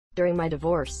During my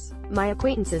divorce, my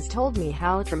acquaintances told me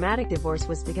how traumatic divorce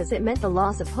was because it meant the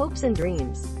loss of hopes and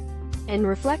dreams, and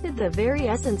reflected the very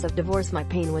essence of divorce. My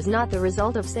pain was not the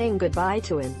result of saying goodbye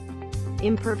to an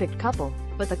imperfect couple,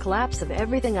 but the collapse of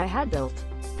everything I had built,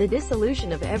 the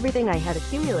dissolution of everything I had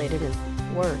accumulated,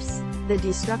 and, worse, the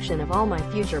destruction of all my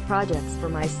future projects for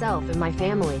myself and my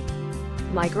family.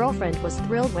 My girlfriend was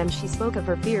thrilled when she spoke of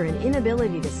her fear and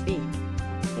inability to speak,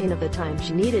 and of the time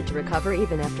she needed to recover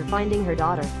even after finding her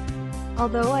daughter.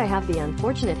 Although I have the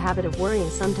unfortunate habit of worrying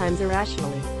sometimes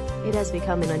irrationally, it has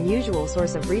become an unusual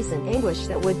source of recent anguish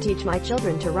that would teach my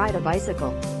children to ride a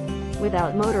bicycle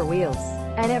without motor wheels.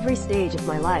 At every stage of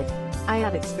my life, I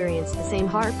have experienced the same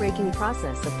heartbreaking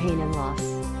process of pain and loss.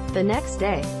 The next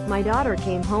day, my daughter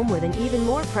came home with an even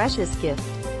more precious gift,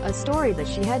 a story that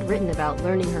she had written about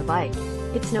learning her bike.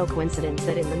 It's no coincidence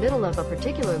that in the middle of a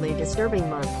particularly disturbing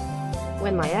month,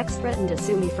 when my ex threatened to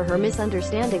sue me for her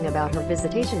misunderstanding about her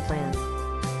visitation plan,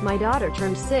 my daughter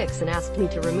turned 6 and asked me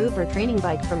to remove her training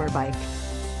bike from her bike.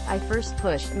 I first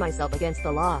pushed myself against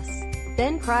the loss,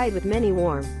 then cried with many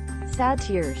warm, sad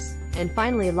tears, and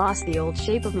finally lost the old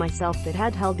shape of myself that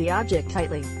had held the object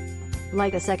tightly.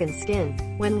 Like a second skin,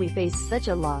 when we face such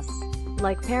a loss,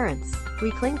 like parents, we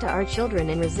cling to our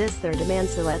children and resist their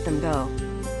demands to let them go.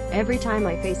 Every time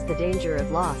I faced the danger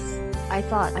of loss, I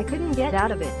thought I couldn't get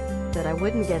out of it, that I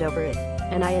wouldn't get over it,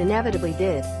 and I inevitably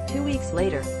did. 2 weeks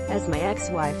later, as my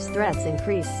ex-wife's threats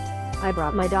increased, I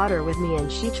brought my daughter with me and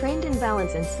she trained in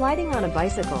balance and sliding on a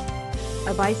bicycle.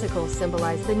 A bicycle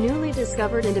symbolized the newly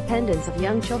discovered independence of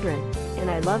young children,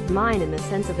 and I loved mine in the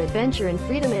sense of adventure and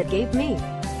freedom it gave me.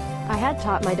 I had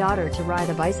taught my daughter to ride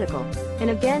a bicycle, and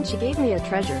again she gave me a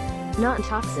treasure. Not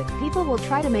toxic people will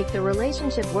try to make the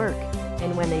relationship work,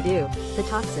 and when they do, the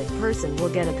toxic person will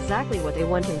get exactly what they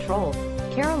want: control.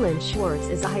 Carolyn Schwartz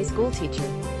is a high school teacher,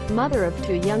 mother of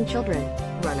 2 young children,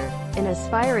 runner, and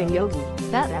aspiring yogi.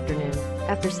 That afternoon,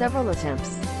 after several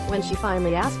attempts, when she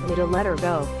finally asked me to let her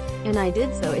go, and I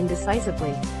did so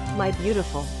indecisively, my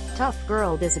beautiful, tough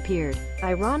girl disappeared.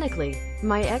 Ironically,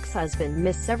 my ex-husband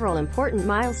missed several important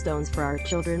milestones for our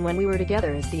children when we were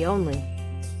together as the only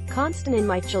constant in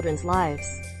my children's lives.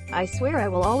 I swear I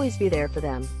will always be there for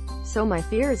them, so my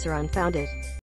fears are unfounded.